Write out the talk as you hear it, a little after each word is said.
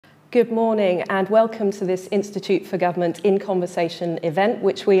Good morning and welcome to this Institute for Government in Conversation event,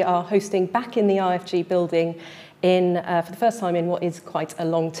 which we are hosting back in the IFG building for the first time in what is quite a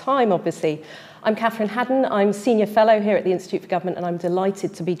long time, obviously. I'm Catherine Haddon, I'm Senior Fellow here at the Institute for Government, and I'm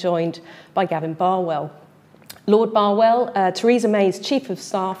delighted to be joined by Gavin Barwell. Lord Barwell, Theresa May's Chief of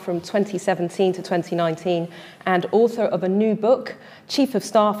Staff from 2017 to 2019 and author of a new book, Chief of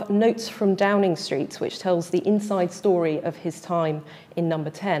Staff Notes from Downing Street, which tells the inside story of his time in Number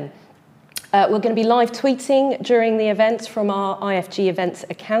 10. We're going to be live tweeting during the event from our IFG events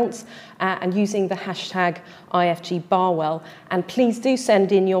accounts and using the hashtag IFG Barwell. And please do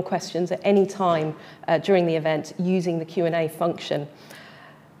send in your questions at any time during the event using the Q&A function.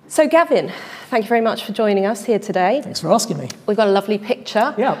 So Gavin, thank you very much for joining us here today. Thanks for asking me. We've got a lovely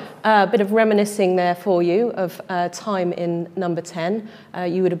picture. Yeah. A bit of reminiscing there for you of time in Number 10.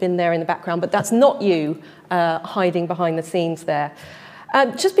 You would have been there in the background, but that's not you hiding behind the scenes there.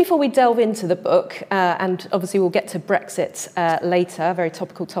 Just before we delve into the book, and obviously we'll get to Brexit later, a very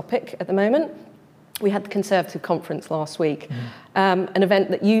topical topic at the moment, we had the Conservative conference last week, an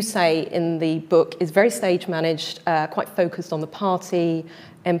event that you say in the book is very stage managed, quite focused on the party,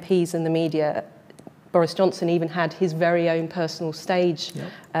 MPs and the media. Boris Johnson even had his very own personal stage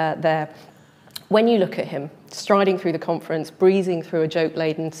there. When you look at him, striding through the conference, breezing through a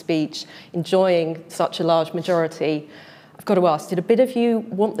joke-laden speech, enjoying such a large majority, I've got to ask, did a bit of you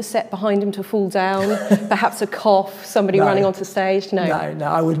want the set behind him to fall down? Perhaps a cough, somebody running onto stage? No,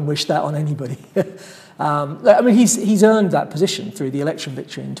 I wouldn't wish that on anybody. I mean, he's earned that position through the election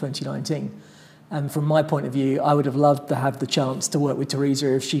victory in 2019. And from my point of view, I would have loved to have the chance to work with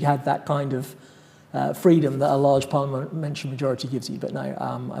Theresa if she had that kind of freedom that a large parliamentary majority gives you. But no,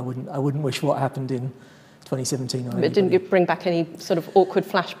 I wouldn't wish what happened in 2017. But it didn't bring back any sort of awkward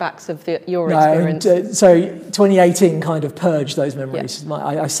flashbacks of your experience? No, so 2018 kind of purged those memories. Yeah.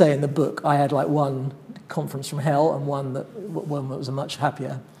 I say in the book, I had like one conference from hell and one that was a much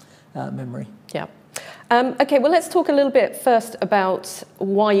happier memory. Yeah. Okay, well, let's talk a little bit first about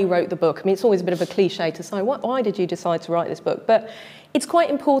why you wrote the book. I mean, it's always a bit of a cliche to say, why did you decide to write this book? But it's quite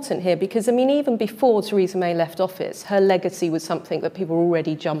important here because, I mean, even before Theresa May left office, her legacy was something that people were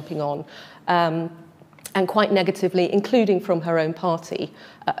already jumping on. And quite negatively, including from her own party.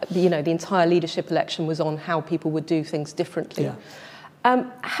 The entire leadership election was on how people would do things differently. Yeah.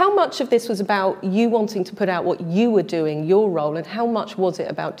 How much of this was about you wanting to put out what you were doing, your role, and how much was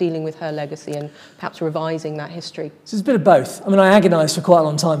it about dealing with her legacy and perhaps revising that history? So it's a bit of both. I mean, I agonised for quite a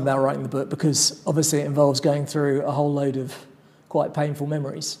long time about writing the book because obviously it involves going through a whole load of quite painful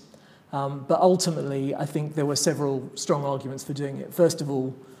memories. But ultimately, I think there were several strong arguments for doing it. First of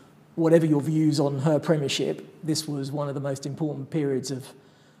all, whatever your views on her premiership, this was one of the most important periods of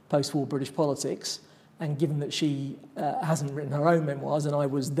post-war British politics. And given that she hasn't written her own memoirs, and I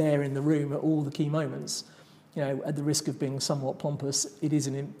was there in the room at all the key moments, at the risk of being somewhat pompous, it's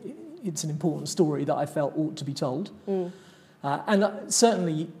an important story that I felt ought to be told. And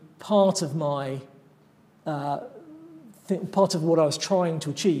certainly part of part of what I was trying to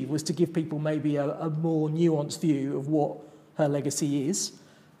achieve was to give people maybe a more nuanced view of what her legacy is.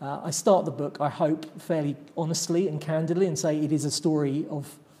 I start the book, I hope, fairly honestly and candidly and say it is a story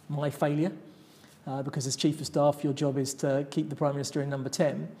of my failure. Because as Chief of Staff, your job is to keep the Prime Minister in Number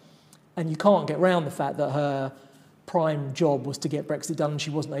 10. And you can't get around the fact that her prime job was to get Brexit done and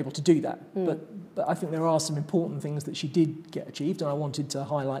she wasn't able to do that. But I think there are some important things that she did get achieved, and I wanted to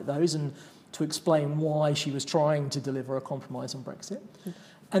highlight those and to explain why she was trying to deliver a compromise on Brexit.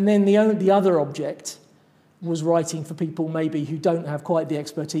 And then the other object was writing for people maybe who don't have quite the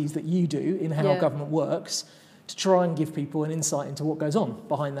expertise that you do in how government works, to try and give people an insight into what goes on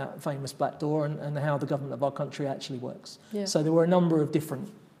behind that famous black door and how the government of our country actually works. Yeah. So there were a number of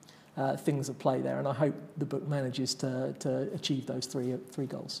different things at play there, and I hope the book manages to achieve those three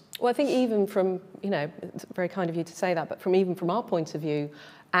goals. Well, I think even from, it's very kind of you to say that, but even from our point of view,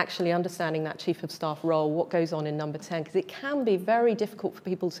 actually understanding that Chief of Staff role, what goes on in Number 10, because it can be very difficult for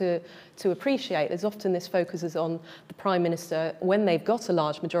people to appreciate. There's often this focus is on the Prime Minister when they've got a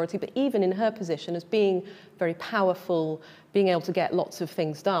large majority, but even in her position as being very powerful, being able to get lots of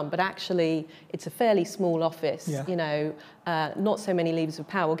things done. But actually, it's a fairly small office, not so many levers of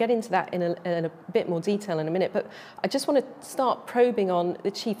power. We'll get into that in a bit more detail in a minute, but I just want to start probing on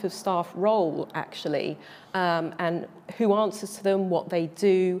the Chief of Staff role, actually, and who answers to them, what they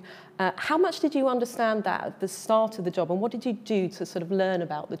do. How much did you understand that at the start of the job, and what did you do to sort of learn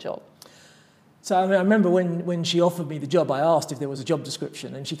about the job? So I remember when she offered me the job, I asked if there was a job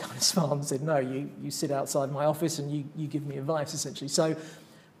description, and she kind of smiled and said, no, you sit outside my office and you give me advice, essentially. So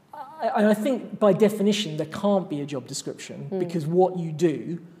I think by definition there can't be a job description because what you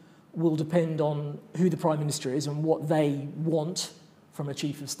do will depend on who the Prime Minister is and what they want from a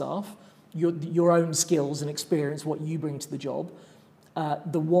Chief of Staff, your own skills and experience, what you bring to the job,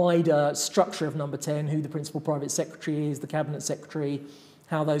 the wider structure of Number 10, who the Principal Private Secretary is, the Cabinet Secretary,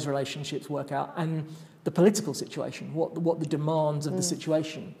 how those relationships work out, and the political situation, what the demands of the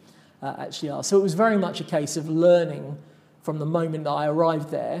situation actually are. So it was very much a case of learning from the moment that I arrived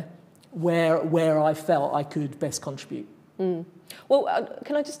there where I felt I could best contribute. Mm. Well,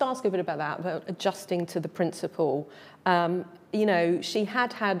 can I just ask a bit about that, about adjusting to the principal? You know, she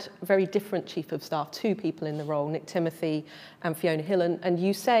had very different chief of staff, two people in the role, Nick Timothy and Fiona Hill, and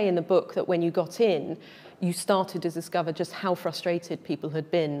you say in the book that when you got in, you started to discover just how frustrated people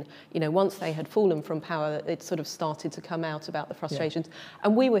had been. You know, once they had fallen from power, it sort of started to come out about the frustrations. Yeah.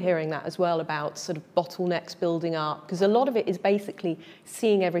 And we were hearing that as well about sort of bottlenecks building up, because a lot of it is basically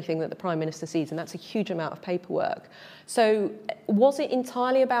seeing everything that the Prime Minister sees, and that's a huge amount of paperwork. So was it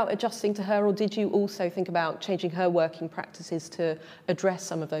entirely about adjusting to her, or did you also think about changing her working practices to address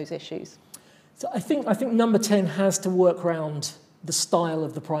some of those issues? So I think Number 10 has to work around the style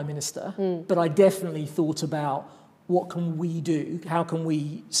of the Prime Minister, but I definitely thought about what can we do, how can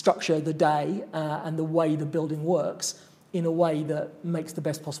we structure the day and the way the building works in a way that makes the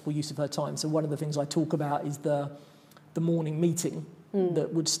best possible use of her time. So one of the things I talk about is the morning meeting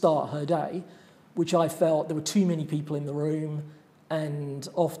that would start her day, which I felt there were too many people in the room, and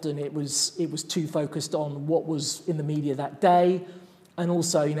often it was too focused on what was in the media that day, and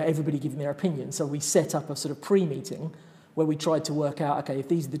also, you know, everybody giving their opinion. So we set up a sort of pre-meeting where we tried to work out, okay, if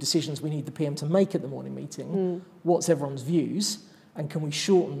these are the decisions we need the PM to make at the morning meeting, what's everyone's views, and can we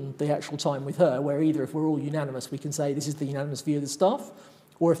shorten the actual time with her, where either if we're all unanimous, we can say this is the unanimous view of the staff,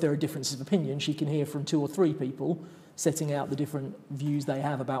 or if there are differences of opinion, she can hear from 2 or 3 people setting out the different views they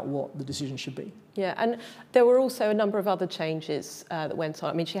have about what the decision should be. Yeah, and there were also a number of other changes that went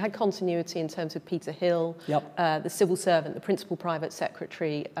on. I mean, she had continuity in terms of Peter Hill, the civil servant, the principal private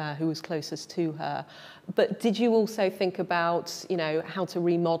secretary who was closest to her. But did you also think about, you know, how to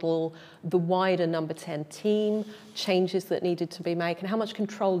remodel the wider Number 10 team, changes that needed to be made, and how much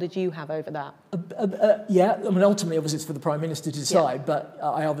control did you have over that? Yeah, I mean, ultimately, obviously, it's for the Prime Minister to decide, but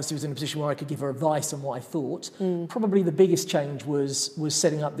I obviously was in a position where I could give her advice on what I thought. Probably the biggest change was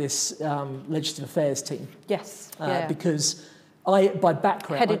setting up this legislative affairs team. Yes, because by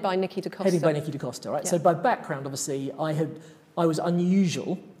background... Headed by Nikki DaCosta. Headed by Nikki DaCosta, right? Yeah. So by background, obviously, I was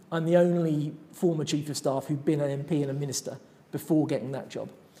unusual. I'm the only former Chief of Staff who'd been an MP and a minister before getting that job.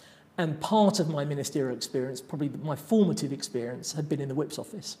 And part of my ministerial experience, probably my formative experience, had been in the Whip's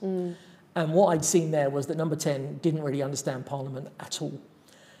office. And what I'd seen there was that Number 10 didn't really understand Parliament at all.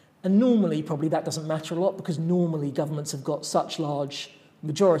 And normally, probably that doesn't matter a lot, because normally governments have got such large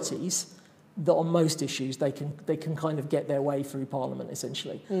majorities that on most issues they can kind of get their way through Parliament,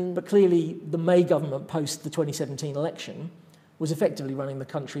 essentially. But clearly, the May government post the 2017 election was effectively running the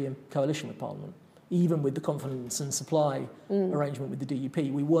country in coalition with Parliament. Even with the confidence and supply arrangement with the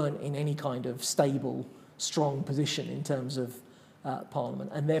DUP, we weren't in any kind of stable, strong position in terms of Parliament.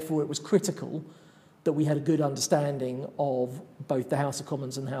 And therefore, it was critical that we had a good understanding of both the House of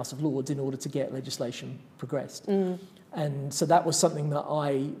Commons and the House of Lords in order to get legislation progressed. And so that was something that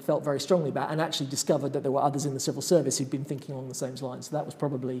I felt very strongly about, and actually discovered that there were others in the civil service who'd been thinking along the same lines. So that was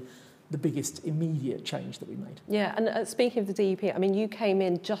probably the biggest immediate change that we made. Yeah, and speaking of the DUP, I mean, you came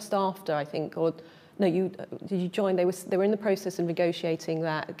in just after, I think, or no, did you join? They were in the process of negotiating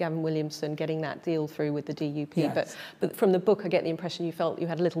that, Gavin Williamson getting that deal through with the DUP. Yes. But from the book, I get the impression you felt you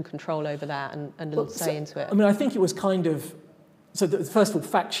had little control over that and a little say into it. I mean, I think it was kind of... So first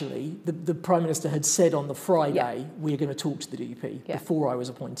of all, factually, the Prime Minister had said on the Friday, we're going to talk to the DUP before I was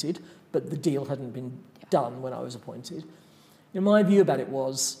appointed, but the deal hadn't been done when I was appointed. You know, my view about it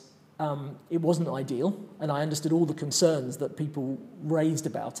was it wasn't ideal, and I understood all the concerns that people raised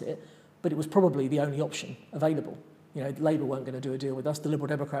about it, but it was probably the only option available. You know, Labour weren't going to do a deal with us, the Liberal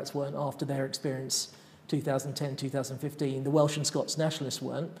Democrats weren't after their experience 2010, 2015, the Welsh and Scots Nationalists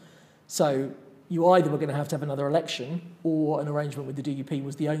weren't. So you either were going to have another election, or an arrangement with the DUP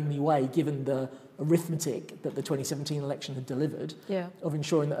was the only way, given the arithmetic that the 2017 election had delivered, of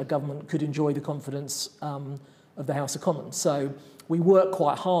ensuring that a government could enjoy the confidence of the House of Commons. So we worked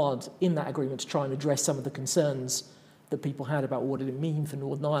quite hard in that agreement to try and address some of the concerns that people had about what did it mean for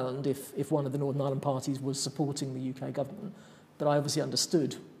Northern Ireland if one of the Northern Ireland parties was supporting the UK government. But I obviously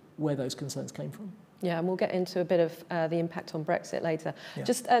understood where those concerns came from. Yeah, and we'll get into a bit of the impact on Brexit later. Yeah.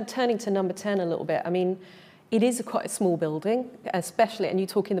 Just turning to Number 10 a little bit, I mean, it is quite a small building, especially, and you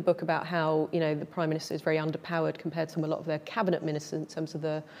talk in the book about how, you know, the Prime Minister is very underpowered compared to a lot of their cabinet ministers in terms of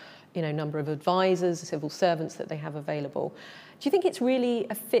the, number of advisors, civil servants that they have available. Do you think it's really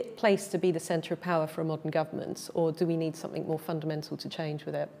a fit place to be the centre of power for a modern government, or do we need something more fundamental to change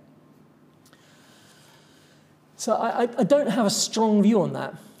with it? So I don't have a strong view on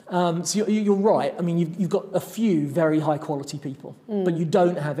that. So you're right. I mean, you've got a few very high-quality people, but you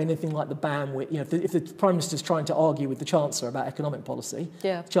don't have anything like the bandwidth. If the Prime Minister's trying to argue with the Chancellor about economic policy,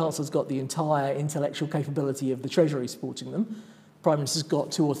 the Chancellor's got the entire intellectual capability of the Treasury supporting them. The Prime Minister's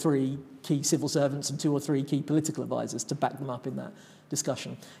got 2 or 3 key civil servants and 2 or 3 key political advisors to back them up in that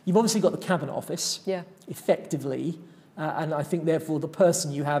discussion. You've obviously got the Cabinet Office, effectively, and I think, therefore, the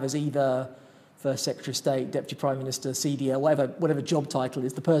person you have is either First Secretary of State, Deputy Prime Minister, CDL, whatever job title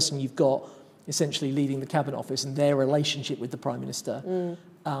is, the person you've got essentially leading the Cabinet Office, and their relationship with the Prime Minister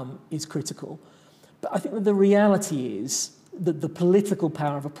is critical. But I think that the reality is that the political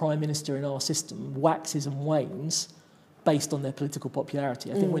power of a Prime Minister in our system waxes and wanes based on their political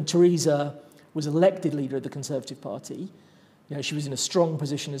popularity. I think when Theresa was elected leader of the Conservative Party, she was in a strong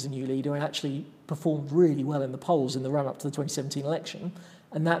position as a new leader and actually performed really well in the polls in the run-up to the 2017 election.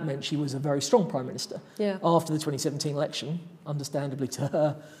 And that meant she was a very strong Prime Minister. After the 2017 election, understandably to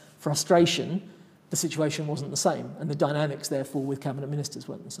her frustration, the situation wasn't the same. And the dynamics, therefore, with Cabinet Ministers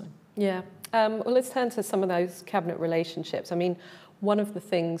weren't the same. Well, let's turn to some of those Cabinet relationships. I mean, one of the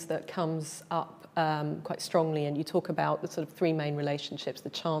things that comes up quite strongly, and you talk about the sort of 3 main relationships, the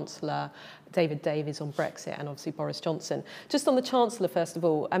Chancellor, David Davies on Brexit, and obviously Boris Johnson. Just on the Chancellor, first of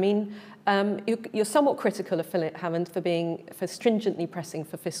all, I mean, you're somewhat critical of Philip Hammond for stringently pressing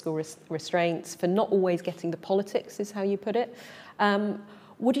for fiscal restraints, for not always getting the politics, is how you put it.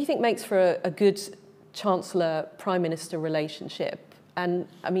 What do you think makes for a good Chancellor-Prime Minister relationship? And,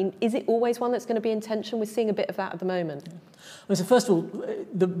 I mean, is it always one that's going to be in tension? We're seeing a bit of that at the moment. Well, so first of all,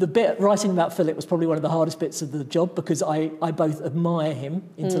 the bit writing about Philip was probably one of the hardest bits of the job, because I both admire him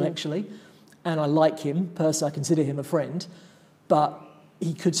intellectually and I like him personally. I consider him a friend, but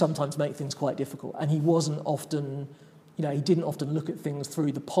he could sometimes make things quite difficult, and he wasn't often, he didn't often look at things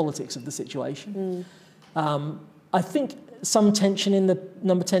through the politics of the situation. I think some tension in the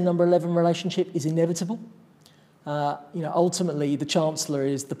number 10, number 11 relationship is inevitable. Ultimately, the Chancellor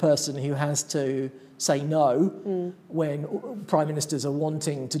is the person who has to say no when Prime Ministers are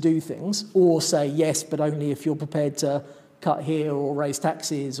wanting to do things, or say yes, but only if you're prepared to cut here or raise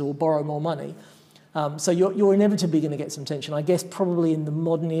taxes or borrow more money. So you're inevitably going to get some tension. I guess probably in the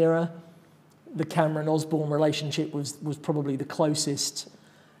modern era, the Cameron-Osborne relationship was probably the closest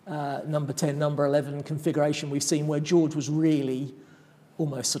number 10, number 11 configuration we've seen, where George was really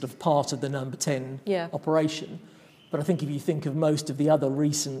almost sort of part of the number 10 operation. But I think if you think of most of the other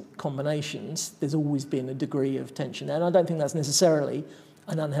recent combinations, there's always been a degree of tension. And I don't think that's necessarily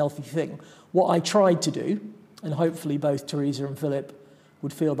an unhealthy thing. What I tried to do, and hopefully both Theresa and Philip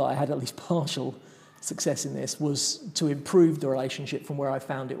would feel that I had at least partial success in this, was to improve the relationship from where I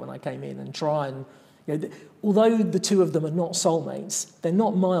found it when I came in, and try and, although the two of them are not soulmates, they're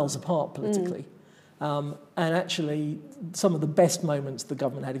not miles apart politically. And actually, some of the best moments the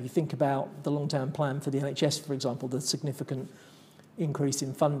government had, if you think about the long-term plan for the NHS, for example, the significant increase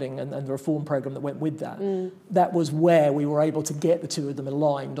in funding and the reform programme that went with that, that was where we were able to get the two of them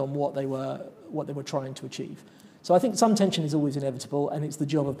aligned on what they were trying to achieve. So I think some tension is always inevitable, and it's the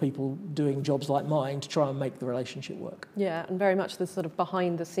job of people doing jobs like mine to try and make the relationship work. Yeah, and very much the sort of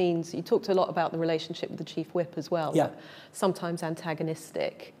behind the scenes. You talked a lot about the relationship with the Chief Whip as well, sometimes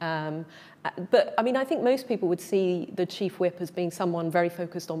antagonistic. But, I mean, I think most people would see the Chief Whip as being someone very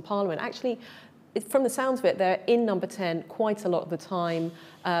focused on Parliament. Actually, from the sounds of it, they're in number 10 quite a lot of the time,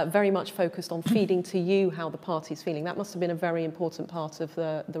 very much focused on feeding to you how the party's feeling. That must have been a very important part of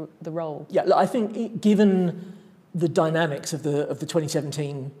the role. Yeah, look, I think given the dynamics of the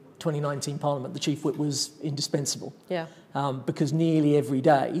 2017-2019 Parliament, the Chief Whip was indispensable. Yeah. Because nearly every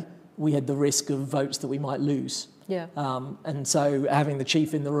day we had the risk of votes that we might lose. Yeah. And so having the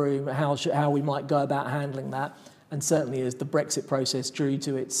Chief in the room, how we might go about handling that, and certainly as the Brexit process drew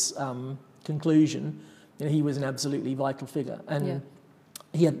to its conclusion, he was an absolutely vital figure. And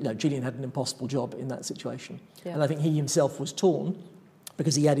Julian had an impossible job in that situation. Yeah. And I think he himself was torn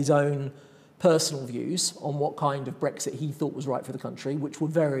because he had his own personal views on what kind of Brexit he thought was right for the country, which were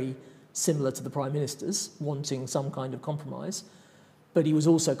very similar to the Prime Minister's, wanting some kind of compromise. But he was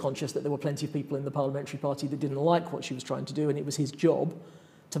also conscious that there were plenty of people in the parliamentary party that didn't like what she was trying to do, and it was his job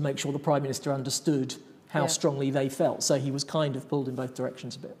to make sure the Prime Minister understood how strongly they felt. So he was kind of pulled in both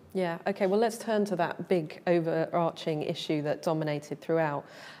directions a bit. Yeah, OK, well, let's turn to that big overarching issue that dominated throughout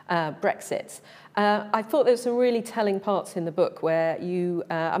Brexit. I thought there were some really telling parts in the book where you,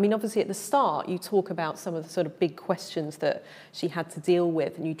 I mean, obviously at the start, you talk about some of the sort of big questions that she had to deal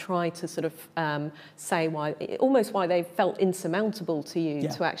with, and you try to sort of say almost why they felt insurmountable to you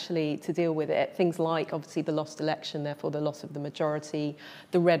to deal with it. Things like, obviously, the lost election, therefore the loss of the majority,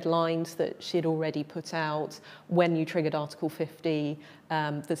 the red lines that she'd already put out, when you triggered Article 50,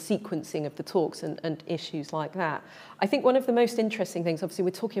 the sequencing of the talks and issues like that. I think one of the most interesting things, obviously we're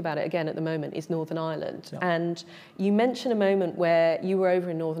talking about it again at the moment, is Northern Ireland. And you mention a moment where you were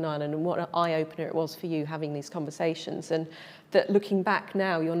over in Northern Ireland and what an eye-opener it was for you having these conversations, and that looking back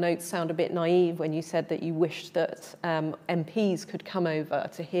now, your notes sound a bit naive when you said that you wished that MPs could come over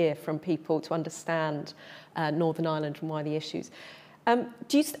to hear from people to understand Northern Ireland and why the issues.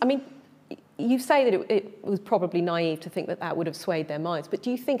 You say that it was probably naive to think that that would have swayed their minds, but do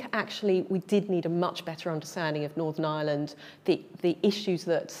you think actually we did need a much better understanding of Northern Ireland, the issues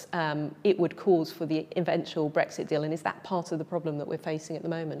that it would cause for the eventual Brexit deal, and is that part of the problem that we're facing at the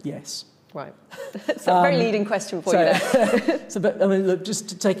moment? Yes. Right. So a very leading question for you there. But I mean, look,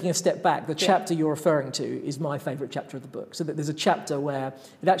 just taking a step back, the chapter you're referring to is my favourite chapter of the book. So that there's a chapter where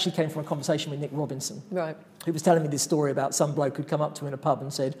it actually came from a conversation with Nick Robinson, right, who was telling me this story about some bloke who'd come up to him in a pub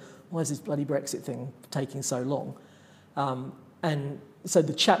and said, "Why is this bloody Brexit thing taking so long?" And so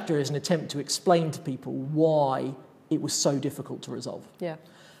the chapter is an attempt to explain to people why it was so difficult to resolve. Yeah.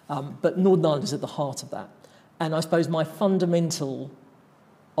 But Northern Ireland is at the heart of that. And I suppose my fundamental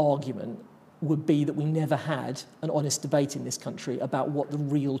argument would be that we never had an honest debate in this country about what the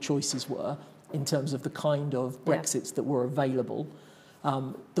real choices were in terms of the kind of Brexits that were available.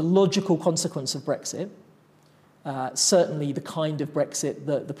 The logical consequence of Brexit, certainly the kind of Brexit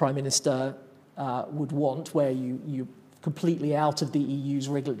that the Prime Minister would want, where you're completely out of the EU's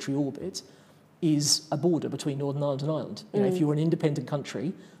regulatory orbit, is a border between Northern Ireland and Ireland. You know, if you're an independent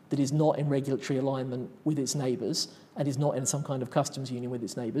country that is not in regulatory alignment with its neighbours and is not in some kind of customs union with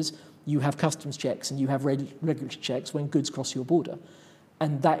its neighbours, you have customs checks and you have regulatory checks when goods cross your border.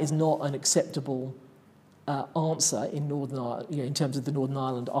 And that is not an acceptable answer in Northern Ireland, you know, in terms of the Northern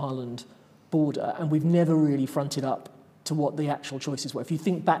Ireland border. And we've never really fronted up to what the actual choices were. If you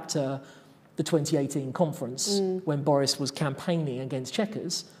think back to the 2018 conference when Boris was campaigning against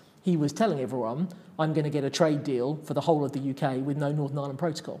Chequers, he was telling everyone, I'm going to get a trade deal for the whole of the UK with no Northern Ireland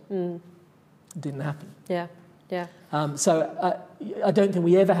protocol. It didn't happen. Yeah. So I don't think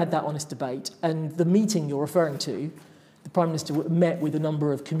we ever had that honest debate. And the meeting you're referring to, the Prime Minister met with a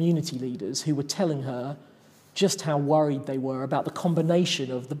number of community leaders who were telling her just how worried they were about the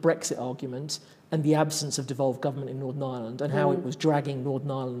combination of the Brexit argument and the absence of devolved government in Northern Ireland and how it was dragging Northern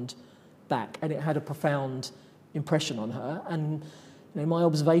Ireland back. And it had a profound impression on her. And you know, my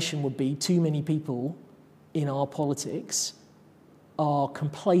observation would be too many people in our politics are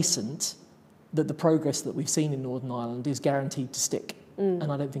complacent that the progress that we've seen in Northern Ireland is guaranteed to stick.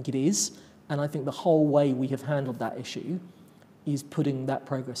 And I don't think it is. And I think the whole way we have handled that issue is putting that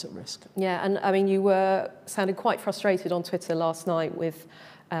progress at risk. Yeah, and I mean, you sounded quite frustrated on Twitter last night with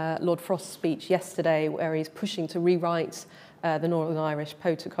Lord Frost's speech yesterday, where he's pushing to rewrite the Northern Irish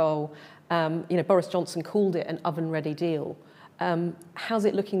Protocol. You know, Boris Johnson called it an oven-ready deal. How's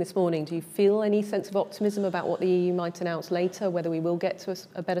it looking this morning? Do you feel any sense of optimism about what the EU might announce later, whether we will get to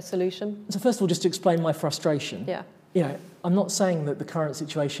a better solution? So first of all, just to explain my frustration. Yeah. You know, I'm not saying that the current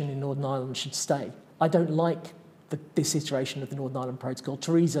situation in Northern Ireland should stay. I don't like this iteration of the Northern Ireland Protocol.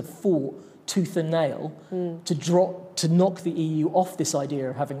 Theresa fought tooth and nail to knock the EU off this idea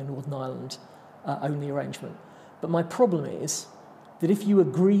of having a Northern Ireland only arrangement. But my problem is that if you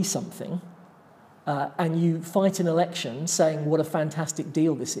agree something, and you fight an election saying what a fantastic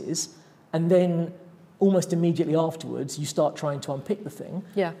deal this is, and then almost immediately afterwards you start trying to unpick the thing,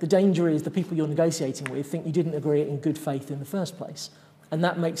 the danger is the people you're negotiating with think you didn't agree it in good faith in the first place. And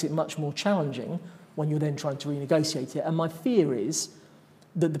that makes it much more challenging when you're then trying to renegotiate it. And my fear is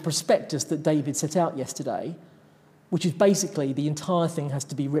that the prospectus that David set out yesterday, which is basically the entire thing has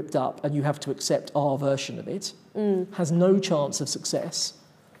to be ripped up and you have to accept our version of it, has no chance of success,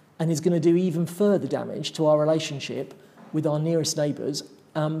 and is going to do even further damage to our relationship with our nearest neighbours.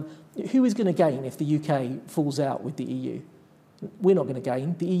 Who is going to gain if the UK falls out with the EU? We're not going to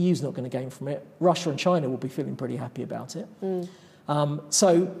gain. The EU's not going to gain from it. Russia and China will be feeling pretty happy about it.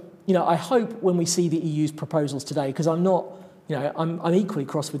 So, you know, I hope when we see the EU's proposals today, because I'm not, you know, I'm equally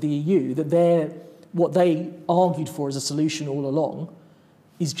cross with the EU, that what they argued for as a solution all along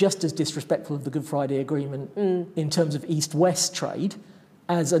is just as disrespectful of the Good Friday Agreement in terms of East-West trade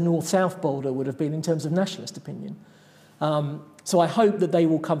as a North-South border would have been in terms of nationalist opinion. So I hope that they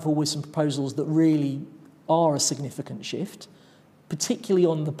will come forward with some proposals that really are a significant shift. particularly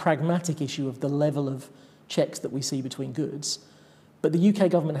on the pragmatic issue of the level of checks that we see between goods. But the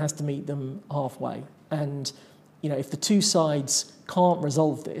UK government has to meet them halfway. And if the two sides can't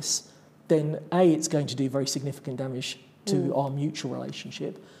resolve this, then A, it's going to do very significant damage to our mutual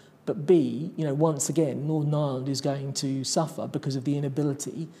relationship. But B, once again, Northern Ireland is going to suffer because of the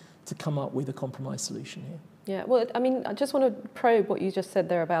inability to come up with a compromise solution here. Yeah, well, I mean, I just want to probe what you just said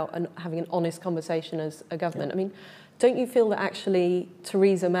there about having an honest conversation as a government. Yeah. I mean, don't you feel that actually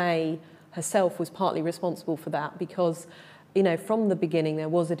Theresa May herself was partly responsible for that? Because, from the beginning there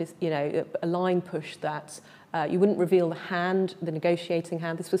was a line push that you wouldn't reveal the negotiating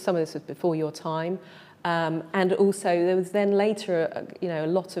hand. Some of this was before your time. And also there was then later, a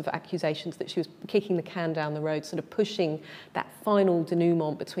lot of accusations that she was kicking the can down the road, sort of pushing that final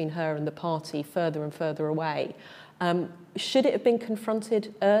denouement between her and the party further and further away. Should it have been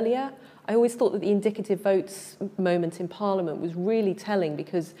confronted earlier? I always thought that the indicative votes moment in Parliament was really telling,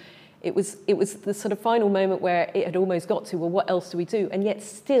 because it was the sort of final moment where it had almost got to, well, what else do we do? And yet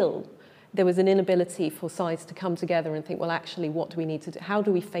still there was an inability for sides to come together and think, well, actually, what do we need to do? How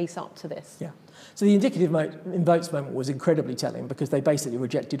do we face up to this? Yeah. So the indicative votes moment was incredibly telling, because they basically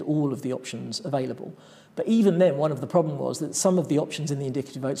rejected all of the options available. But even then, one of the problems was that some of the options in the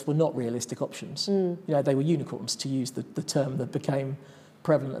indicative votes were not realistic options. They were unicorns, to use the term that became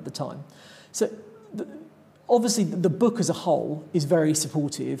prevalent at the time. So obviously the book as a whole is very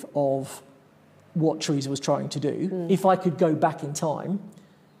supportive of what Theresa was trying to do. If I could go back in time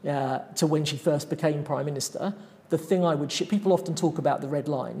to when she first became Prime Minister, the thing I would... people often talk about the red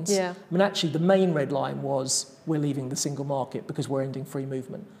lines. Yeah. I mean, actually, the main red line was, we're leaving the single market because we're ending free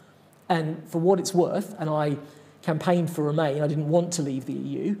movement. And for what it's worth, and I campaigned for Remain, I didn't want to leave the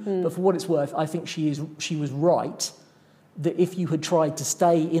EU, but for what it's worth, I think she was right that if you had tried to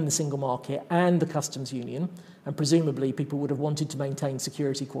stay in the single market and the customs union, and presumably people would have wanted to maintain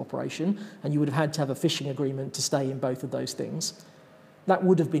security cooperation, and you would have had to have a fishing agreement to stay in both of those things, that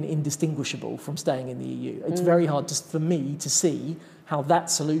would have been indistinguishable from staying in the EU. It's very hard for me to see how that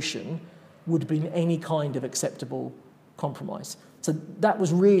solution would have been any kind of acceptable compromise. So that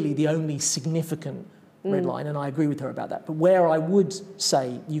was really the only significant red line, and I agree with her about that. But where I would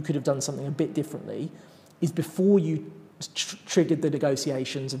say you could have done something a bit differently is before you triggered the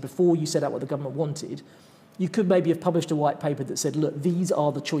negotiations and before you set out what the government wanted, you could maybe have published a white paper that said, look, these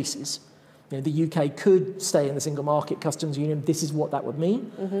are the choices. The UK could stay in the single market customs union. This is what that would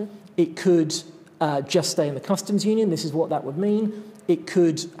mean. It could just stay in the customs union. This is what that would mean. It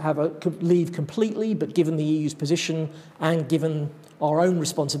could leave completely, but given the EU's position and given our own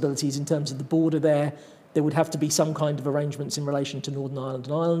responsibilities in terms of the border there would have to be some kind of arrangements in relation to Northern Ireland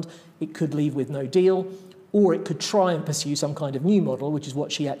and Ireland. It could leave with no deal, or it could try and pursue some kind of new model, which is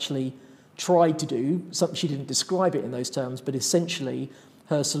what she actually tried to do. She didn't describe it in those terms, but essentially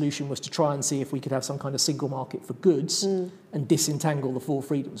her solution was to try and see if we could have some kind of single market for goods and disentangle the four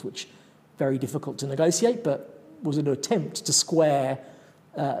freedoms, which very difficult to negotiate, but was an attempt to square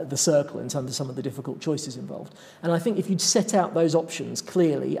the circle in terms of some of the difficult choices involved. And I think if you'd set out those options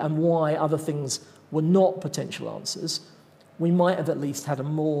clearly and why other things were not potential answers, we might have at least had a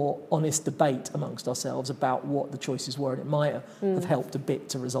more honest debate amongst ourselves about what the choices were, and it might have helped a bit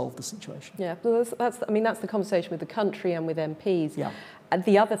to resolve the situation. Yeah, well, that's the conversation with the country and with MPs. Yeah.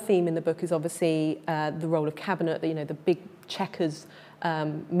 The other theme in the book is obviously the role of cabinet. The big Chequers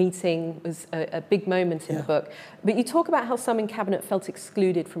meeting was a big moment in the book. But you talk about how some in cabinet felt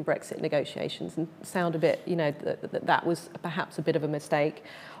excluded from Brexit negotiations and sound a bit, that was perhaps a bit of a mistake.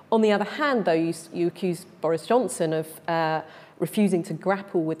 On the other hand, though, you accused Boris Johnson of refusing to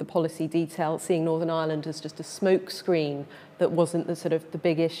grapple with the policy detail, seeing Northern Ireland as just a smokescreen that wasn't the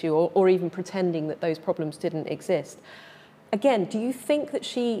big issue, or even pretending that those problems didn't exist. Again, do you think that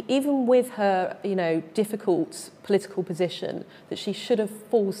she, even with her, difficult political position, that she should have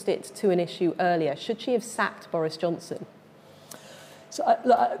forced it to an issue earlier? Should she have sacked Boris Johnson? So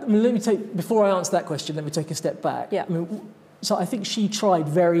before I answer that question, let me take a step back. Yeah. So I think she tried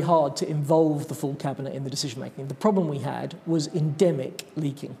very hard to involve the full cabinet in the decision-making. The problem we had was endemic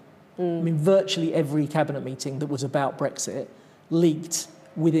leaking. Virtually every cabinet meeting that was about Brexit leaked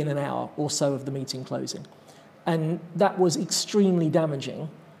within an hour or so of the meeting closing. And that was extremely damaging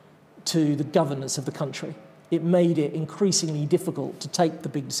to the governance of the country. It made it increasingly difficult to take the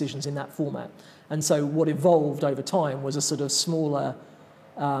big decisions in that format. And so what evolved over time was a sort of smaller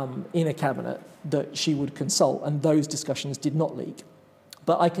inner cabinet that she would consult, and those discussions did not leak.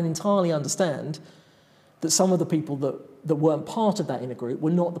 But I can entirely understand that some of the people that weren't part of that inner group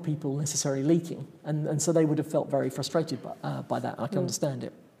were not the people necessarily leaking, and so they would have felt very frustrated by that. I can understand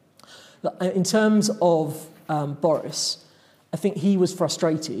it. In terms of Boris, I think he was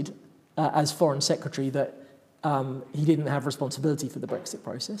frustrated as Foreign Secretary that he didn't have responsibility for the Brexit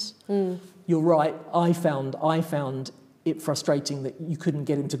process. You're right, I found it frustrating that you couldn't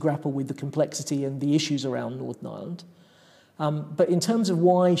get him to grapple with the complexity and the issues around Northern Ireland. But in terms of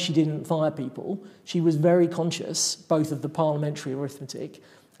why she didn't fire people, she was very conscious both of the parliamentary arithmetic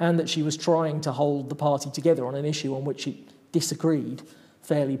and that she was trying to hold the party together on an issue on which she disagreed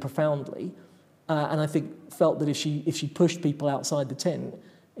fairly profoundly. And I think felt that if she pushed people outside the tent,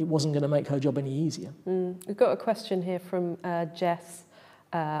 it wasn't going to make her job any easier. We've got a question here from Jess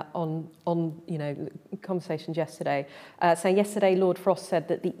on conversations yesterday, saying yesterday Lord Frost said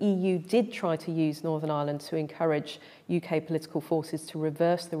that the EU did try to use Northern Ireland to encourage UK political forces to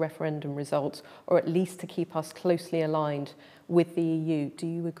reverse the referendum result, or at least to keep us closely aligned with the EU. Do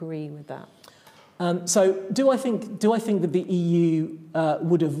you agree with that? So do I think that the EU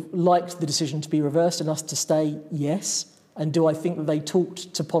would have liked the decision to be reversed and us to stay? Yes. And do I think that they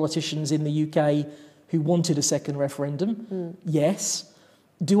talked to politicians in the UK who wanted a second referendum? Yes.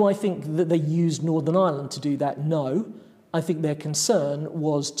 Do I think that they used Northern Ireland to do that? No. I think their concern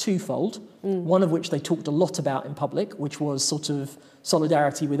was twofold, one of which they talked a lot about in public, which was sort of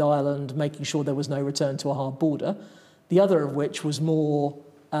solidarity with Ireland, making sure there was no return to a hard border. The other of which was more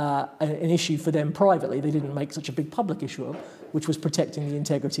an issue for them privately. They didn't make such a big public issue of, which was protecting the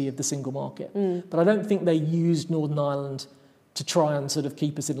integrity of the single market. But I don't think they used Northern Ireland to try and sort of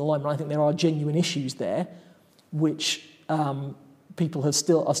keep us in alignment. I think there are genuine issues there which people are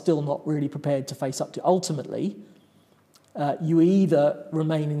still not really prepared to face up to. Ultimately, you either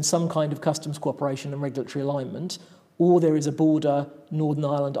remain in some kind of customs cooperation and regulatory alignment, or there is a border, Northern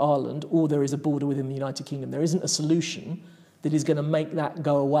Ireland, Ireland, or there is a border within the United Kingdom. There isn't a solution that is going to make that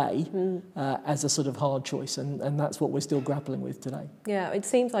go away as a sort of hard choice, and that's what we're still grappling with today. Yeah, it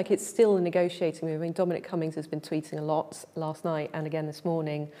seems like it's still a negotiating move. I mean, Dominic Cummings has been tweeting a lot last night and again this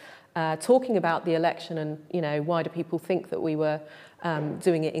morning, talking about the election and, why do people think that we were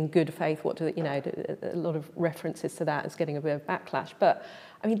doing it in good faith? What do, a lot of references to that as getting a bit of backlash. But,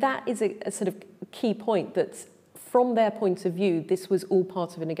 I mean, that is a sort of key point that from their point of view, this was all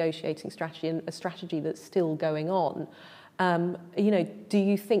part of a negotiating strategy and a strategy that's still going on. Do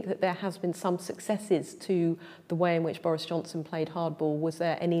you think that there has been some successes to the way in which Boris Johnson played hardball? Was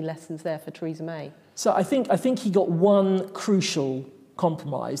there any lessons there for Theresa May? So I think he got one crucial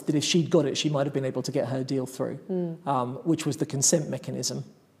compromise that if she'd got it, she might have been able to get her deal through, which was the consent mechanism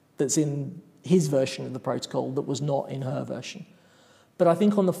that's in his version of the protocol that was not in her version. But I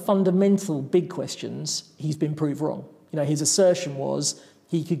think on the fundamental big questions, he's been proved wrong. His assertion was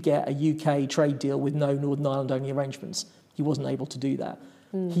he could get a UK trade deal with no Northern Ireland-only arrangements. He wasn't able to do that.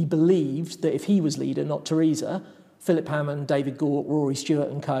 He believed that if he was leader, not Theresa, Philip Hammond, David Gauke, Rory Stewart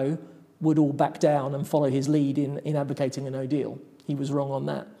and co would all back down and follow his lead in advocating a no deal. He was wrong on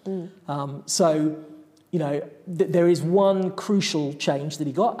that. There is one crucial change that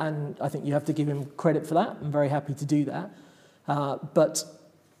he got, and I think you have to give him credit for that. I'm very happy to do that. But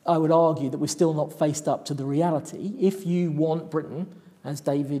I would argue that we're still not faced up to the reality. If you want Britain, as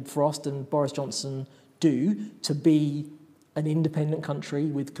David Frost and Boris Johnson do, to be an independent country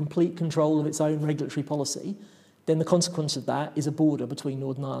with complete control of its own regulatory policy, then the consequence of that is a border between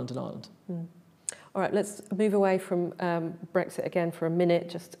Northern Ireland and Ireland. All right, let's move away from Brexit again for a minute,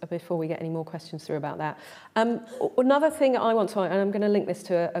 just before we get any more questions through about that. Another thing I want to, and I'm going to link this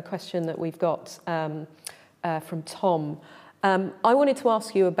to a question that we've got from Tom. I wanted to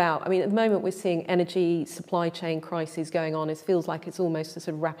ask you about, at the moment we're seeing energy supply chain crises going on. It feels like it's almost a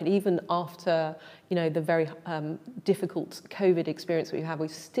sort of rapid, even after, the very difficult COVID experience we've had,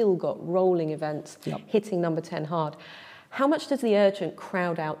 we've still got rolling events hitting Number 10 hard. How much does the urgent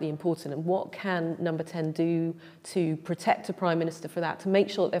crowd out the important, and what can Number 10 do to protect a Prime Minister for that, to make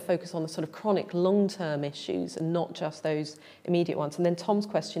sure that they're focused on the sort of chronic long-term issues and not just those immediate ones? And then Tom's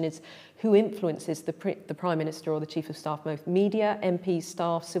question is, who influences the Prime Minister or the Chief of Staff most? Media, MPs,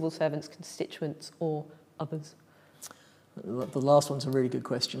 staff, civil servants, constituents, or others? The last one's a really good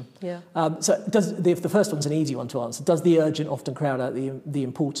question. Yeah. If the first one's an easy one to answer, does the urgent often crowd out the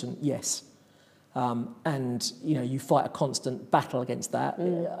important? Yes. You fight a constant battle against that.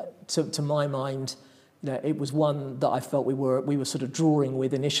 To my mind, it was one that I felt we were sort of drawing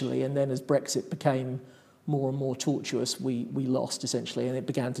with initially, and then as Brexit became more and more tortuous, we lost essentially, and it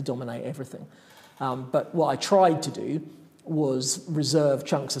began to dominate everything. But what I tried to do was reserve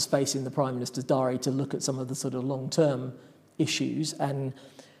chunks of space in the Prime Minister's diary to look at some of the sort of long-term issues. And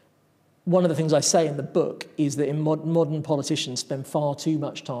one of the things I say in the book is that modern politicians spend far too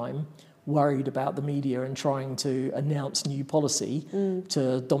much time worried about the media and trying to announce new policy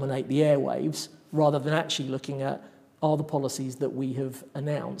to dominate the airwaves, rather than actually looking at are the policies that we have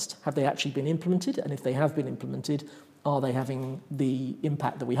announced, have they actually been implemented? And if they have been implemented, are they having the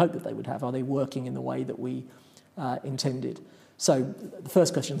impact that we hope that they would have? Are they working in the way that we intended? So the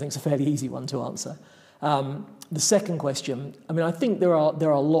first question, I think, is a fairly easy one to answer. The second question, I mean, I think there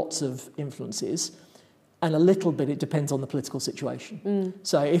are lots of influences, and a little bit it depends on the political situation.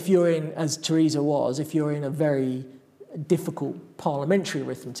 So if you're in, as Theresa was, if you're in a very difficult parliamentary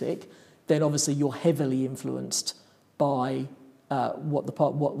arithmetic, then obviously you're heavily influenced by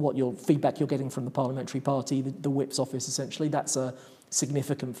what your feedback you're getting from the parliamentary party, the whip's office, essentially. That's a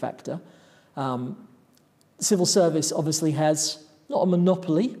significant factor. Civil service obviously has not a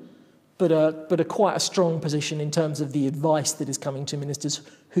monopoly, but a quite a strong position in terms of the advice that is coming to ministers,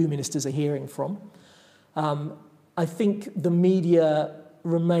 who ministers are hearing from. I think the media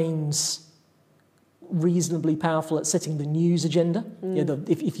remains reasonably powerful at setting the news agenda. You know,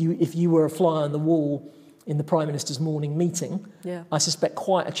 if you were a fly on the wall in the Prime Minister's morning meeting, I suspect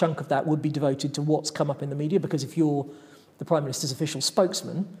quite a chunk of that would be devoted to what's come up in the media, because if you're the Prime Minister's official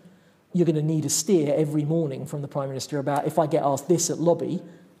spokesman, you're going to need a steer every morning from the Prime Minister about, if I get asked this at lobby,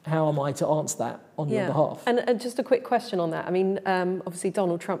 how am I to answer that on your behalf? And just a quick question on that. I mean, obviously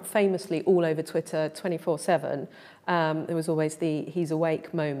Donald Trump famously all over Twitter 24/7. There was always the he's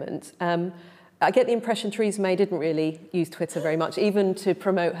awake moment. I get the impression Theresa May didn't really use Twitter very much, even to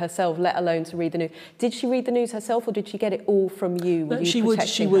promote herself, let alone to read the news. Did she read the news herself, or did she get it all from you? No, she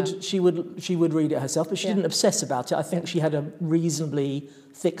would read it herself, but she didn't obsess about it. I think she had a reasonably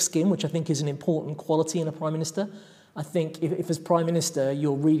thick skin, which I think is an important quality in a Prime Minister. I think if as Prime Minister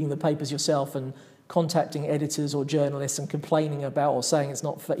you're reading the papers yourself and contacting editors or journalists and complaining about or saying it's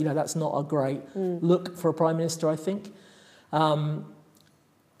not fair, you know, that's not a great look for a Prime Minister, I think.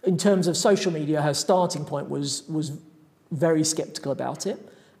 In terms of social media, her starting point was very sceptical about it,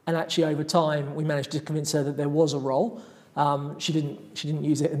 and actually over time we managed to convince her that there was a role. She didn't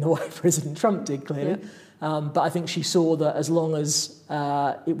use it in the way President Trump did, clearly, but I think she saw that as long as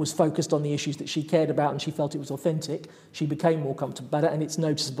it was focused on the issues that she cared about and she felt it was authentic, she became more comfortable about it, and it's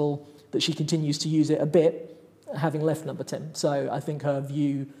noticeable that she continues to use it a bit, having left Number 10. So I think her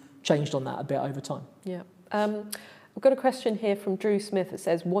view changed on that a bit over time. Yeah. I've got a question here from Drew Smith that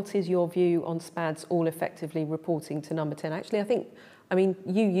says, what is your view on SPADs all effectively reporting to Number 10? Actually, I mean,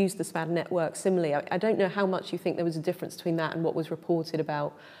 you use the SPAD network similarly. I don't know how much you think there was a difference between that and what was reported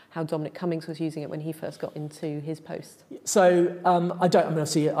about how Dominic Cummings was using it when he first got into his post. So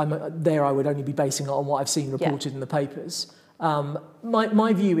obviously, I would only be basing it on what I've seen reported in the papers.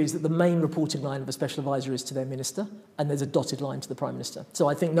 My view is that the main reporting line of a special advisor is to their minister, and there's a dotted line to the Prime Minister. So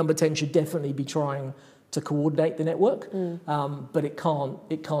I think Number 10 should definitely be trying to coordinate the network, but it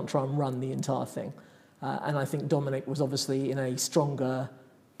can't try and run the entire thing. And I think Dominic was obviously in a stronger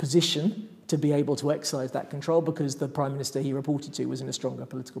position to be able to exercise that control, because the Prime Minister he reported to was in a stronger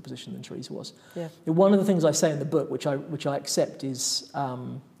political position than Theresa was. Yeah. One of the things I say in the book, which I accept is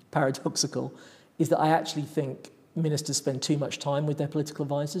paradoxical, is that I actually think ministers spend too much time with their political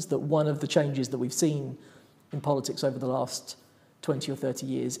advisors, that one of the changes that we've seen in politics over the last 20 or 30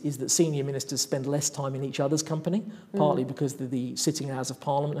 years is that senior ministers spend less time in each other's company, partly because the sitting hours of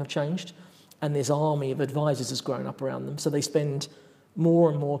Parliament have changed, and this army of advisors has grown up around them. So they spend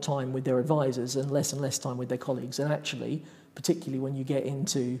more and more time with their advisors and less time with their colleagues. And actually, particularly when you get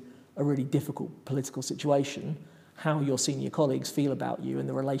into a really difficult political situation, how your senior colleagues feel about you and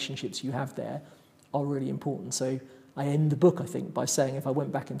the relationships you have there are really important. So I end the book, I think, by saying if I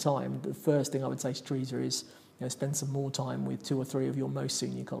went back in time, the first thing I would say to Theresa is, spend some more time with 2 or 3 of your most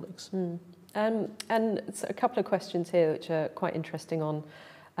senior colleagues. And so a couple of questions here which are quite interesting on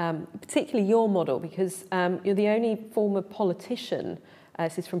particularly your model, because you're the only former politician,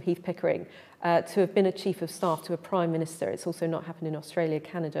 this is from Heath Pickering, to have been a chief of staff to a prime minister. It's also not happened in Australia,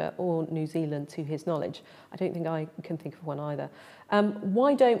 Canada or New Zealand to his knowledge. I don't think I can think of one either.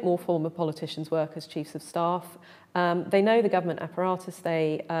 Why don't more former politicians work as chiefs of staff? They know the government apparatus,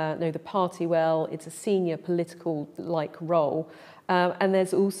 they know the party well, it's a senior political-like role. And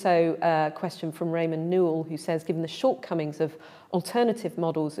there's also a question from Raymond Newell, who says, given the shortcomings of alternative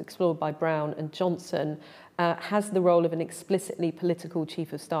models explored by Brown and Johnson, has the role of an explicitly political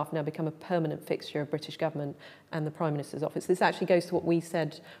chief of staff now become a permanent fixture of British government and the Prime Minister's office? This actually goes to what we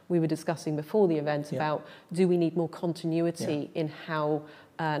said we were discussing before the event about, do we need more continuity in how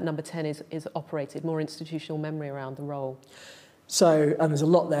Number 10 is operated, more institutional memory around the role? So there's a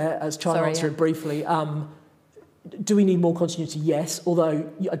lot there. Let's try and answer it briefly. Do we need more continuity? Yes,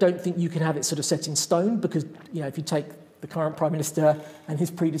 although I don't think you can have it sort of set in stone, because if you take the current Prime Minister and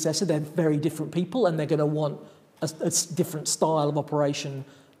his predecessor, they're very different people and they're going to want a different style of operation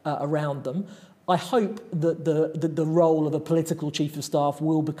around them. I hope that the role of a political chief of staff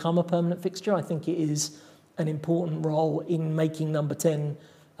will become a permanent fixture. I think it is an important role in making Number 10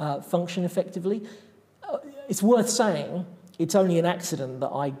 function effectively. It's worth saying it's only an accident that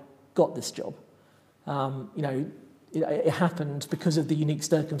I got this job. It happened because of the unique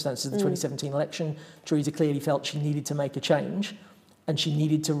circumstances of the 2017 election. Theresa clearly felt she needed to make a change and she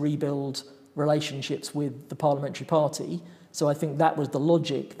needed to rebuild relationships with the parliamentary party. So I think that was the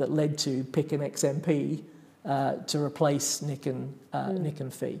logic that led to pick an ex-MP to replace Nick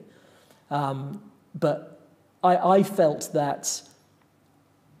and Fee. But I felt that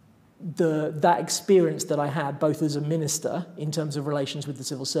that experience that I had, both as a minister in terms of relations with the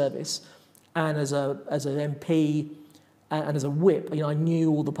civil service and as an MP and as a whip, I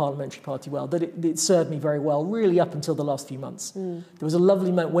knew all the parliamentary party well, that it served me very well, really up until the last few months. There was a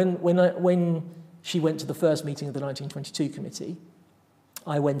lovely moment when she went to the first meeting of the 1922 committee.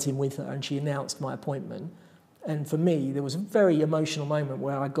 I went in with her and she announced my appointment. And for me, there was a very emotional moment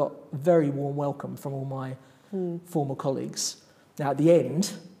where I got a very warm welcome from all my former colleagues. Now, at the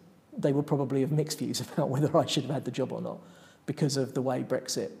end, they would probably have mixed views about whether I should have had the job or not because of the way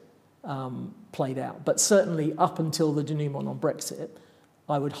Brexit played out. But certainly up until the denouement on Brexit,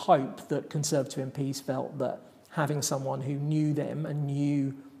 I would hope that Conservative MPs felt that having someone who knew them and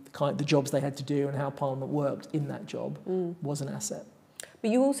knew the jobs they had to do and how Parliament worked in that job was an asset. But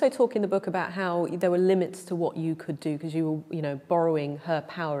you also talk in the book about how there were limits to what you could do because you were, borrowing her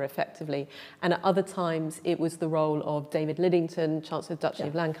power effectively. And at other times, it was the role of David Lidington, Chancellor of the Duchy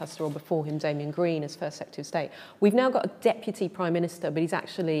of Lancaster, or before him, Damien Green as First Secretary of State. We've now got a Deputy Prime Minister, but he's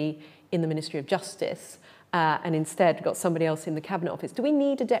actually in the Ministry of Justice. And instead got somebody else in the Cabinet Office. Do we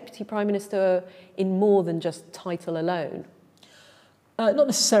need a Deputy Prime Minister in more than just title alone? Not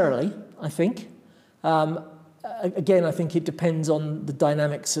necessarily, I think. Again, I think it depends on the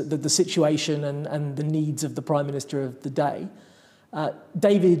dynamics, the situation and the needs of the Prime Minister of the day.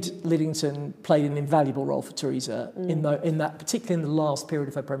 David Lidington played an invaluable role for Theresa in that, particularly in the last period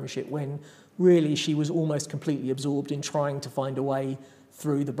of her premiership, when really she was almost completely absorbed in trying to find a way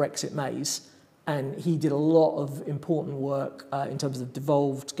through the Brexit maze. And he did a lot of important work in terms of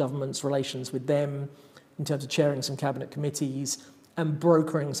devolved government's relations with them, in terms of chairing some cabinet committees and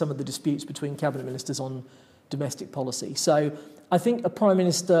brokering some of the disputes between cabinet ministers on domestic policy. So I think a Prime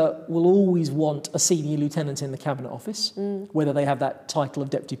Minister will always want a senior lieutenant in the Cabinet Office, whether they have that title of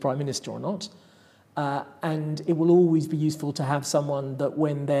Deputy Prime Minister or not. And it will always be useful to have someone that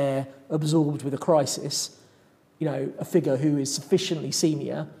when they're absorbed with a crisis, a figure who is sufficiently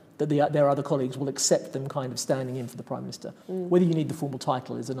senior that their other colleagues will accept them kind of standing in for the Prime Minister. Whether you need the formal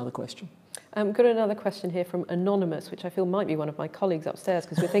title is another question. Got another question here from Anonymous, which I feel might be one of my colleagues upstairs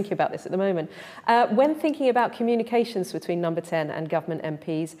because we're thinking about this at the moment. When thinking about communications between Number 10 and government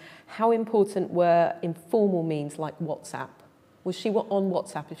MPs, how important were informal means like WhatsApp? Was she on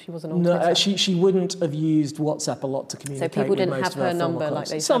WhatsApp if she wasn't on Twitter? No, she wouldn't have used WhatsApp a lot to communicate with most of her. So people didn't have her number like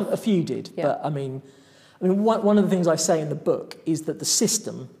they have? A few did, but I mean, one of the things I say in the book is that the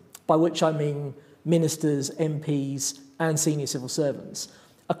system, by which I mean ministers, MPs and senior civil servants,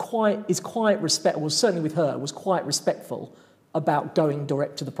 certainly with her, was quite respectful about going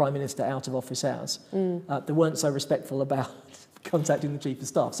direct to the Prime Minister out of office hours. They weren't so respectful about contacting the Chief of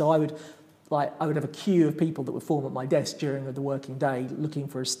Staff. So I would have a queue of people that would form at my desk during the working day looking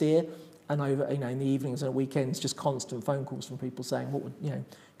for a steer, and over in the evenings and at weekends just constant phone calls from people saying,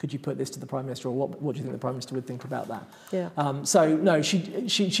 could you put this to the Prime Minister, or what do you think the Prime Minister would think about that? Yeah. So no, she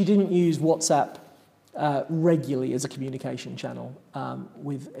didn't use WhatsApp regularly as a communication channel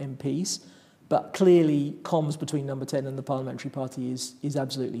with MPs, but clearly comms between Number 10 and the parliamentary party is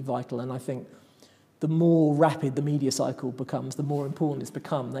absolutely vital, and I think the more rapid the media cycle becomes, the more important it's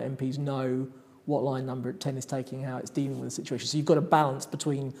become that MPs know what line Number 10 is taking, how it's dealing with the situation. So you've got a balance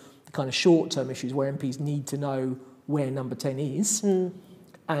between the kind of short-term issues where MPs need to know where Number 10 is,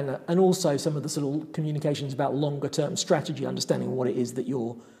 and also some of the sort of communications about longer-term strategy, understanding what it is that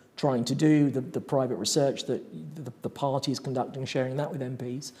you're trying to do, the private research that the party is conducting, sharing that with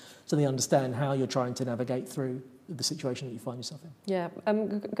MPs, so they understand how you're trying to navigate through the situation that you find yourself in. Yeah,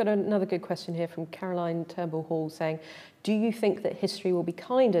 got another good question here from Caroline Turnbull Hall saying, do you think that history will be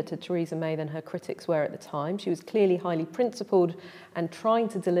kinder to Theresa May than her critics were at the time? She was clearly highly principled and trying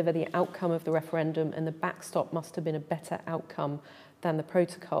to deliver the outcome of the referendum, and the backstop must have been a better outcome than the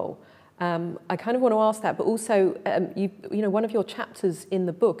protocol. I kind of want to ask that, but also, you know, one of your chapters in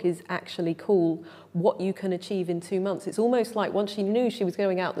the book is actually called "What You Can Achieve in 2 Months." It's almost like once she knew she was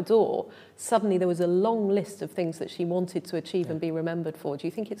going out the door, suddenly there was a long list of things that she wanted to achieve and be remembered for. Do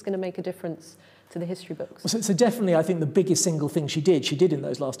you think it's going to make a difference to the history books? So definitely, I think the biggest single thing she did in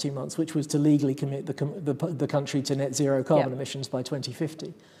those last 2 months, which was to legally commit the country to net zero carbon emissions by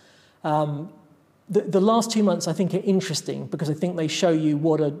 2050. The last 2 months, I think, are interesting because I think they show you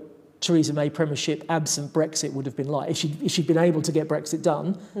what a Theresa May premiership absent Brexit would have been like. If she'd been able to get Brexit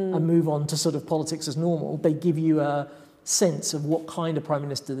done and move on to sort of politics as normal, they give you a sense of what kind of Prime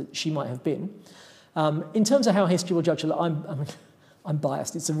Minister that she might have been. In terms of how history will judge her, I'm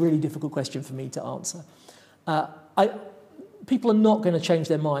biased. It's a really difficult question for me to answer. People are not going to change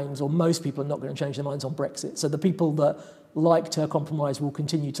their minds, or most people are not going to change their minds on Brexit. So the people that liked her compromise will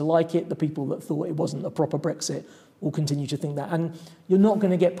continue to like it. The people that thought it wasn't a proper Brexit will continue to think that. And you're not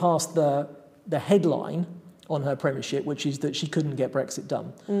going to get past the headline on her premiership, which is that she couldn't get Brexit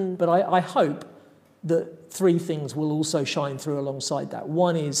done. But I hope that three things will also shine through alongside that.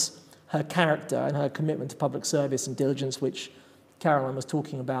 One is her character and her commitment to public service and diligence, which Caroline was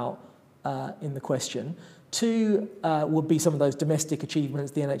talking about in the question. Two would be some of those domestic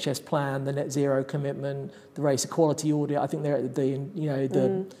achievements, the NHS plan, the net zero commitment, the race equality audit. I think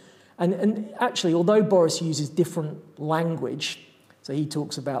they're and actually, although Boris uses different language, so he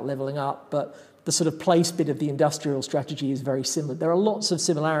talks about levelling up, but the sort of place bit of the industrial strategy is very similar. There are lots of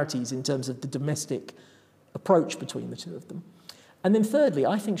similarities in terms of the domestic approach between the two of them. And then thirdly,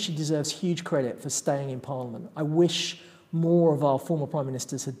 I think she deserves huge credit for staying in Parliament. I wish more of our former Prime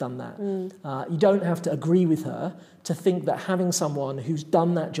Ministers had done that. You don't have to agree with her to think that having someone who's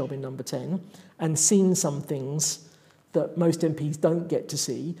done that job in Number 10 and seen some things that most MPs don't get to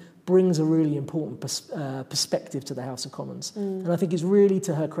see brings a really important perspective to the House of Commons. And I think it's really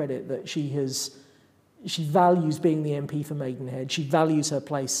to her credit that she values being the MP for Maidenhead, she values her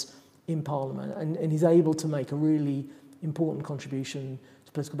place in Parliament and is able to make a really important contribution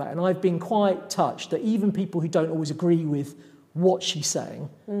to political debate. And I've been quite touched that even people who don't always agree with what she's saying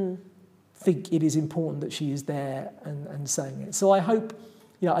think it is important that she is there and saying it. So I hope,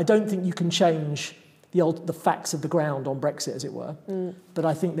 I don't think you can change the facts of the ground on Brexit, as it were. But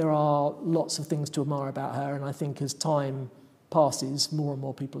I think there are lots of things to admire about her, and I think as time passes, more and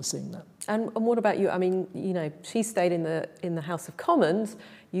more people are seeing that. And what about you? I mean, she stayed in the House of Commons.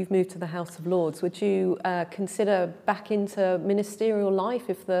 You've moved to the House of Lords. Would you consider back into ministerial life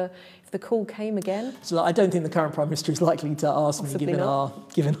if the call came again? So I don't think the current Prime Minister is likely to ask me, given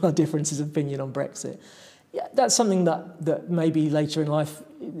our differences of opinion on Brexit. Yeah, that's something that maybe later in life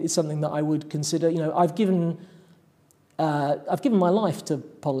is something that I would consider. I've given my life to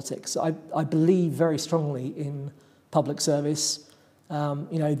politics. I believe very strongly in public service.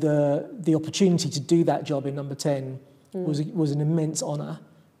 The opportunity to do that job in Number 10 was an immense honour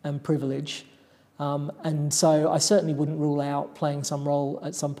and privilege. And so I certainly wouldn't rule out playing some role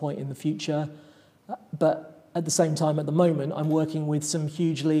at some point in the future. But at the same time, at the moment, I'm working with some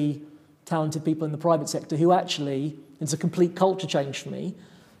hugely talented people in the private sector who actually, it's a complete culture change for me.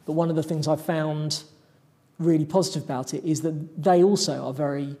 But one of the things I've found really positive about it is that they also are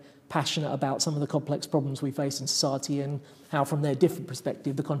very passionate about some of the complex problems we face in society and how, from their different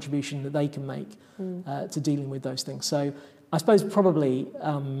perspective, the contribution that they can make to dealing with those things. So I suppose probably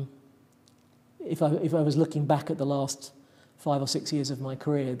if I was looking back at the last 5 or 6 years of my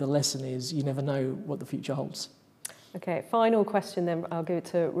career, the lesson is you never know what the future holds. Okay, final question then, I'll give it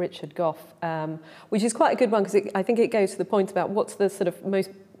to Richard Gough, which is quite a good one because I think it goes to the point about what's the sort of most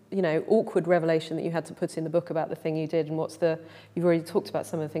awkward revelation that you had to put in the book about the thing you did, and you've already talked about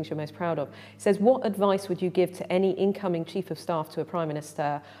some of the things you're most proud of. It says, what advice would you give to any incoming Chief of Staff to a Prime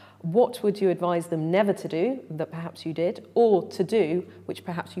Minister? What would you advise them never to do that perhaps you did, or to do which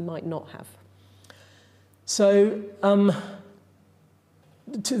perhaps you might not have? So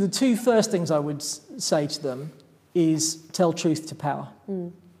the two first things I would say to them is tell truth to power.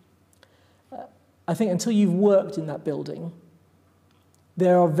 I think until you've worked in that building,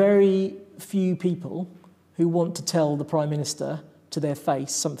 there are very few people who want to tell the Prime Minister to their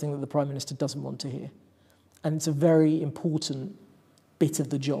face something that the Prime Minister doesn't want to hear. And it's a very important bit of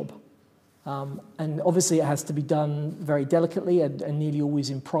the job. And obviously it has to be done very delicately and nearly always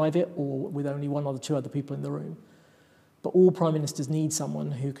in private or with only one or two other people in the room. But all Prime Ministers need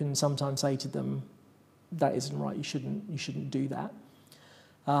someone who can sometimes say to them, that isn't right, you shouldn't do that.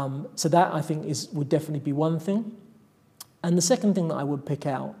 So that, I think, would definitely be one thing. And the second thing that I would pick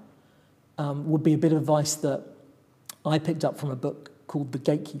out would be a bit of advice that I picked up from a book called The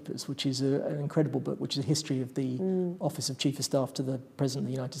Gatekeepers, which is an incredible book, which is a history of the Office of Chief of Staff to the President of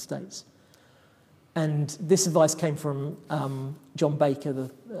the United States. And this advice came from John Baker,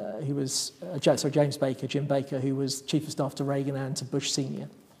 James Baker, Jim Baker, who was Chief of Staff to Reagan and to Bush Senior.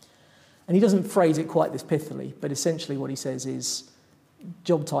 And he doesn't phrase it quite this pithily, but essentially what he says is,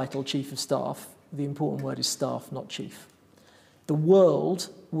 job title, Chief of Staff, the important word is staff, not chief. The world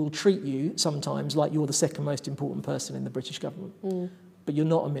will treat you sometimes like you're the second most important person in the British government, but you're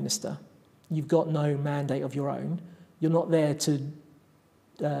not a minister. You've got no mandate of your own. You're not there to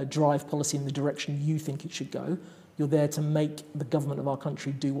drive policy in the direction you think it should go. You're there to make the government of our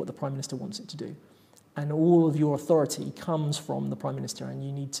country do what the Prime Minister wants it to do. And all of your authority comes from the Prime Minister, and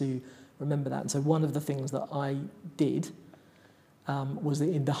you need to remember that. And so one of the things that I did was that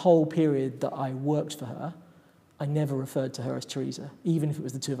in the whole period that I worked for her, I never referred to her as Theresa. Even if it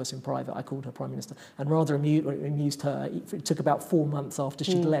was the two of us in private, I called her Prime Minister. And rather amused her, it took about 4 months after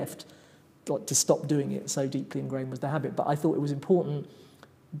she'd left to stop doing it. So deeply ingrained was the habit. But I thought it was important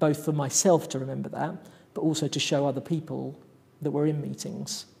both for myself to remember that, but also to show other people that were in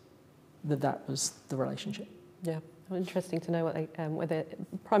meetings that was the relationship. Yeah, well, interesting to know what whether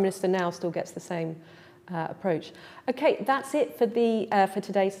Prime Minister now still gets the same approach. Okay, that's it for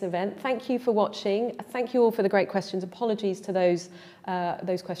today's event. Thank you for watching. Thank you all for the great questions. Apologies to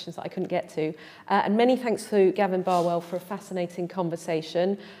those questions that I couldn't get to. And many thanks to Gavin Barwell for a fascinating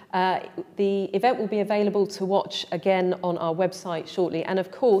conversation. The event will be available to watch again on our website shortly. And of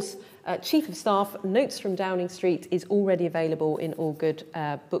course, Chief of Staff, Notes from Downing Street is already available in all good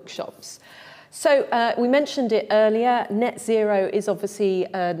bookshops. So we mentioned it earlier, net zero is obviously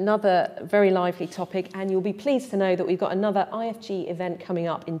another very lively topic, and you'll be pleased to know that we've got another IFG event coming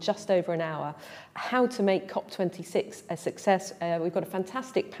up in just over an hour, how to make COP26 a success. We've got a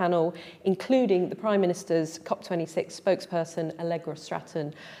fantastic panel, including the Prime Minister's COP26 spokesperson, Allegra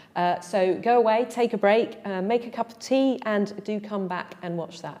Stratton. So go away, take a break, make a cup of tea, and do come back and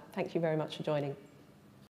watch that. Thank you very much for joining.